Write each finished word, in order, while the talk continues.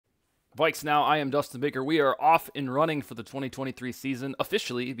VikesNow, I am Dustin Baker. We are off and running for the 2023 season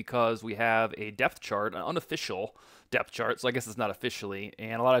officially because we have a depth chart, an unofficial depth chart, so I guess it's not officially.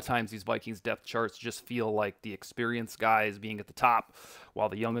 And a lot of times these Vikings depth charts just feel like the experienced guys being at the top while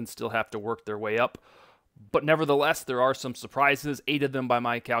the youngins still have to work their way up. But nevertheless, there are some surprises, 8 of them by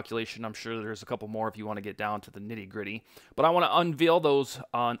my calculation. I'm sure there's a couple more if you want to get down to the nitty-gritty. But I want to unveil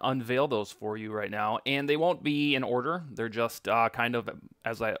those for you right now, and they won't be in order. They're just kind of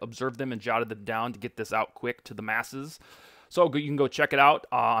as I observed them and jotted them down to get this out quick to the masses. So you can go check it out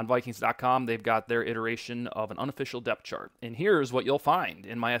on Vikings.com. They've got their iteration of an unofficial depth chart. And here's what you'll find,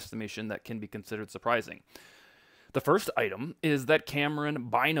 in my estimation, that can be considered surprising. The first item is that Cameron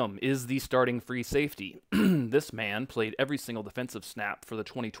Bynum is the starting free safety. This man played every single defensive snap for the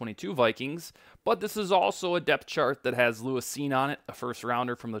 2022 Vikings, but this is also a depth chart that has Lewis Cine on it, a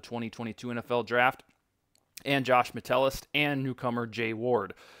first-rounder from the 2022 NFL Draft, and Josh Metellus, and newcomer Jay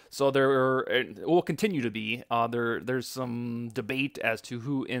Ward. So there will continue to be. There's some debate as to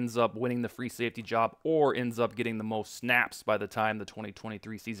who ends up winning the free safety job or ends up getting the most snaps by the time the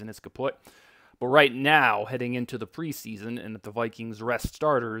 2023 season is kaput. But right now, heading into the preseason, and if the Vikings rest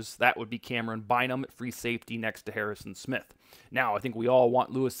starters, that would be Cameron Bynum at free safety next to Harrison Smith. Now, I think we all want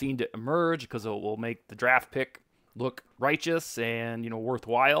Lewis Cine to emerge because it will make the draft pick look righteous and,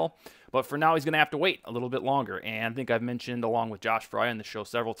 worthwhile. But for now, he's going to have to wait a little bit longer. And I think I've mentioned, along with Josh Fry on the show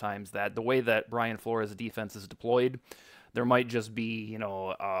several times, that the way that Brian Flores' defense is deployed, there might just be,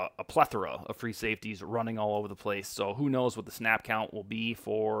 a plethora of free safeties running all over the place. So who knows what the snap count will be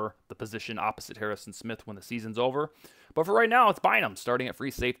for the position opposite Harrison Smith when the season's over. But for right now, it's Bynum starting at free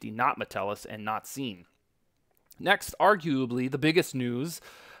safety, not Metellus and not Cine. Next, arguably the biggest news,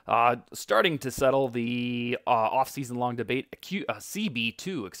 starting to settle the off-season long debate,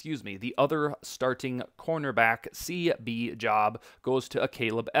 CB2, the other starting cornerback CB job goes to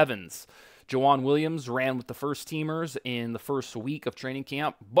Caleb Evans. Jawan Williams ran with the first teamers in the first week of training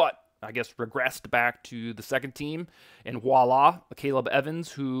camp, but I guess regressed back to the second team. And voila, Caleb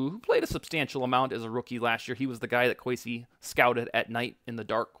Evans, who played a substantial amount as a rookie last year. He was the guy that Kwesi scouted at night in the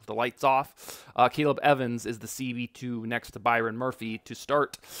dark with the lights off. Caleb Evans is the CB2 next to Byron Murphy to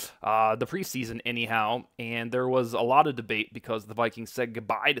start the preseason anyhow. And there was a lot of debate because the Vikings said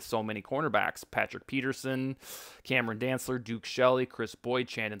goodbye to so many cornerbacks. Patrick Peterson, Cameron Dantzler, Duke Shelley, Chris Boyd,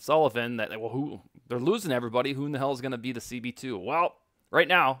 Chandon Sullivan. They're losing everybody. Who in the hell is going to be the CB2? Well, right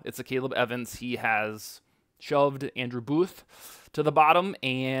now, it's a Caleb Evans. He has shoved Andrew Booth to the bottom,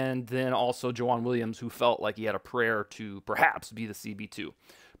 and then also Jawan Williams, who felt like he had a prayer to perhaps be the CB2.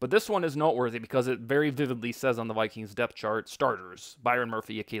 But this one is noteworthy because it very vividly says on the Vikings depth chart, starters, Byron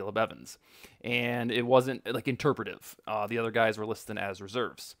Murphy, Caleb Evans. And it wasn't interpretive. The other guys were listed as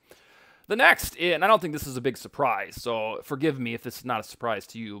reserves. The next, and I don't think this is a big surprise, so forgive me if this is not a surprise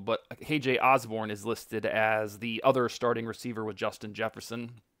to you, but KJ Osborne is listed as the other starting receiver with Justin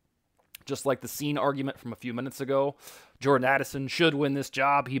Jefferson. Just like the Cine argument from a few minutes ago, Jordan Addison should win this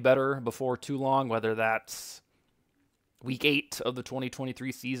job. He better before too long, whether that's Week 8 of the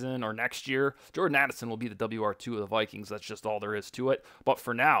 2023 season or next year. Jordan Addison will be the WR2 of the Vikings. That's just all there is to it. But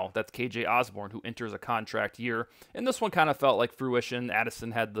for now, that's KJ Osborne, who enters a contract year. And this one kind of felt like fruition.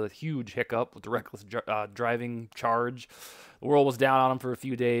 Addison had the huge hiccup with the reckless driving charge. The world was down on him for a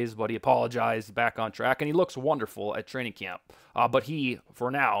few days, but he apologized, back on track, and he looks wonderful at training camp. But he,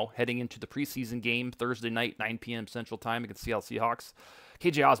 for now, heading into the preseason game Thursday night, 9 p.m. Central Time against Seattle Seahawks,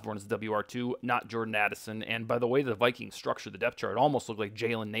 KJ Osborne is the WR2, not Jordan Addison. And by the way the Vikings structured the depth chart, it almost looked like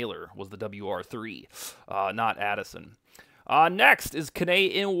Jalen Naylor was the WR3, not Addison. Next is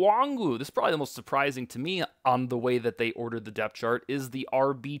Kene Nwangwu. This is probably the most surprising to me on the way that they ordered the depth chart is the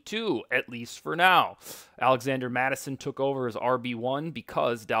RB2, at least for now. Alexander Madison took over as RB1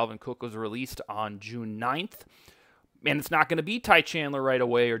 because Dalvin Cook was released on June 9th. And it's not going to be Ty Chandler right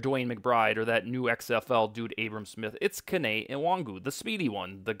away or Dwayne McBride or that new XFL dude Abram Smith. It's Kene Nwangwu, the speedy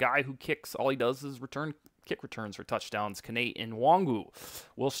one, the guy who kicks. All he does is kick returns for touchdowns. Kene Nwangwu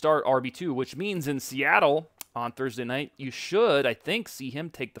will start RB2, which means in Seattle on Thursday night, you should, I think, see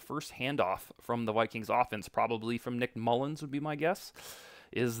him take the first handoff from the Vikings offense, probably from Nick Mullins would be my guess,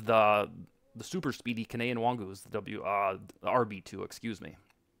 is the super speedy Kene Nwangwu is the RB2, excuse me.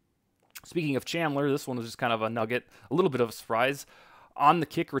 Speaking of Chandler, this one was just kind of a nugget, a little bit of a surprise. On the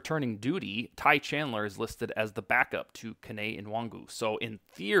kick returning duty, Ty Chandler is listed as the backup to Kene Nwangwu. So in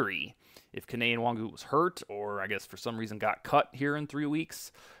theory, if Kene Nwangwu was hurt or I guess for some reason got cut here in 3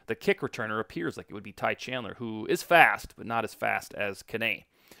 weeks, the kick returner appears like it would be Ty Chandler, who is fast, but not as fast as Kene.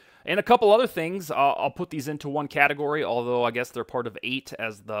 And a couple other things, I'll put these into one category, although I guess they're part of 8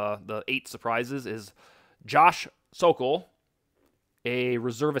 as the 8 surprises, is Josh Sokol a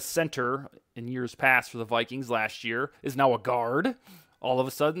reservist center in years past for the Vikings last year, is now a guard. All of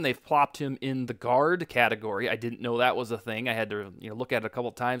a sudden, they've plopped him in the guard category. I didn't know that was a thing. I had to look at it a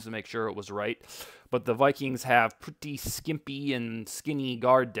couple times to make sure it was right. But the Vikings have pretty skimpy and skinny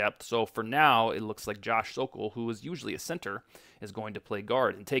guard depth. So for now, it looks like Josh Sokol, who is usually a center, is going to play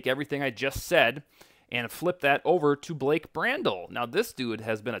guard. And take everything I just said and flip that over to Blake Brandel. Now, this dude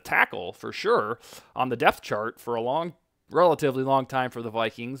has been a tackle for sure on the depth chart for a relatively long time for the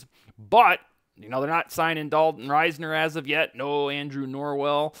Vikings. But they're not signing Dalton Reisner as of yet. No Andrew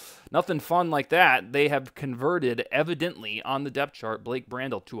Norwell. Nothing fun like that. They have converted, evidently, on the depth chart, Blake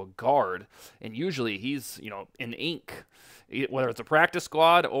Brandel to a guard. And usually he's, in ink, whether it's a practice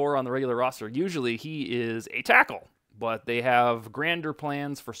squad or on the regular roster. Usually he is a tackle. But they have grander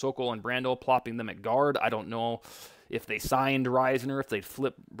plans for Sokol and Brandel, plopping them at guard. I don't know if they signed Reisner, if they'd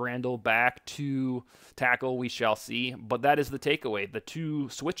flip Brandel back to tackle, we shall see. But that is the takeaway. The two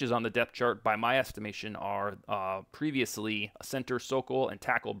switches on the depth chart, by my estimation, are previously center Sokol and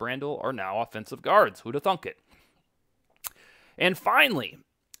tackle Brandel are now offensive guards. Who'd have thunk it? And finally,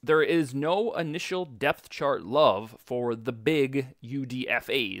 there is no initial depth chart love for the big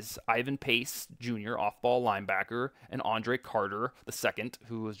UDFAs, Ivan Pace Jr., off-ball linebacker, and Andre Carter II,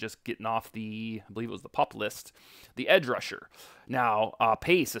 who was just getting off I believe it was the PUP list, the edge rusher. Now,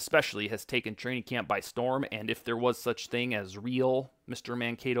 Pace especially has taken training camp by storm, and if there was such thing as real Mr.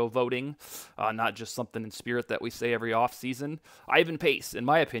 Mankato voting, not just something in spirit that we say every offseason, Ivan Pace, in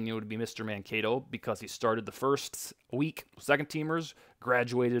my opinion, would be Mr. Mankato because he started the first week second-teamers,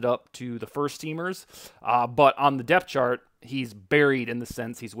 graduated up to the first-teamers, but on the depth chart, he's buried in the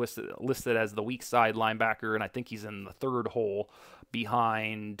sense he's listed as the weak side linebacker, and I think he's in the third hole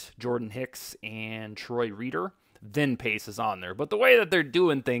behind Jordan Hicks and Troy Reeder. Then Pace is on there. But the way that they're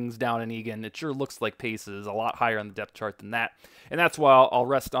doing things down in Egan, it sure looks like Pace is a lot higher on the depth chart than that. And that's why I'll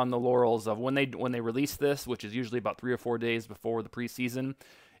rest on the laurels of when they release this, which is usually about 3 or 4 days before the preseason.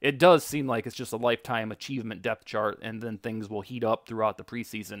 It does seem like it's just a lifetime achievement depth chart, and then things will heat up throughout the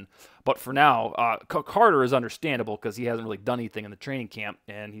preseason. But for now, Carter is understandable because he hasn't really done anything in the training camp,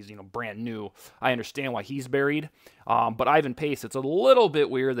 and he's brand new. I understand why he's buried. But Ivan Pace, it's a little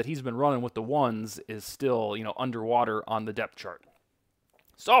bit weird that he's been running with the ones is still underwater on the depth chart.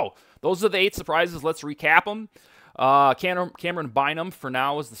 So those are the 8 surprises. Let's recap them. Cameron Bynum for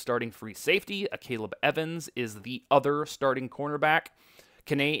now is the starting free safety. Caleb Evans is the other starting cornerback.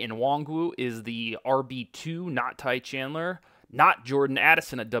 Kene Nwangwu is the RB2, not Ty Chandler. Not Jordan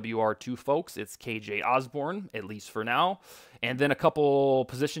Addison at WR2, folks. It's KJ Osborne, at least for now. And then a couple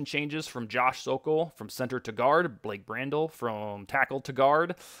position changes from Josh Sokol from center to guard. Blake Brandel from tackle to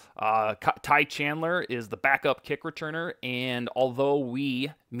guard. Ty Chandler is the backup kick returner. And although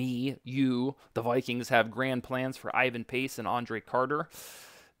you, the Vikings, have grand plans for Ivan Pace and Andre Carter,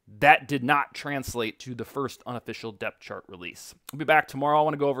 that did not translate to the first unofficial depth chart release. We'll be back tomorrow. I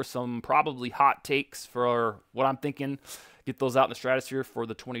want to go over some probably hot takes for what I'm thinking. Get those out in the stratosphere for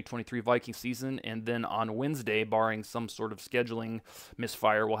the 2023 Viking season. And then on Wednesday, barring some sort of scheduling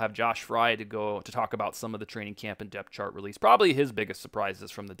misfire, we'll have Josh Fry to talk about some of the training camp and depth chart release. Probably his biggest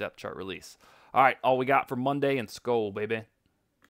surprises from the depth chart release. All right, all we got for Monday, and Skol, baby.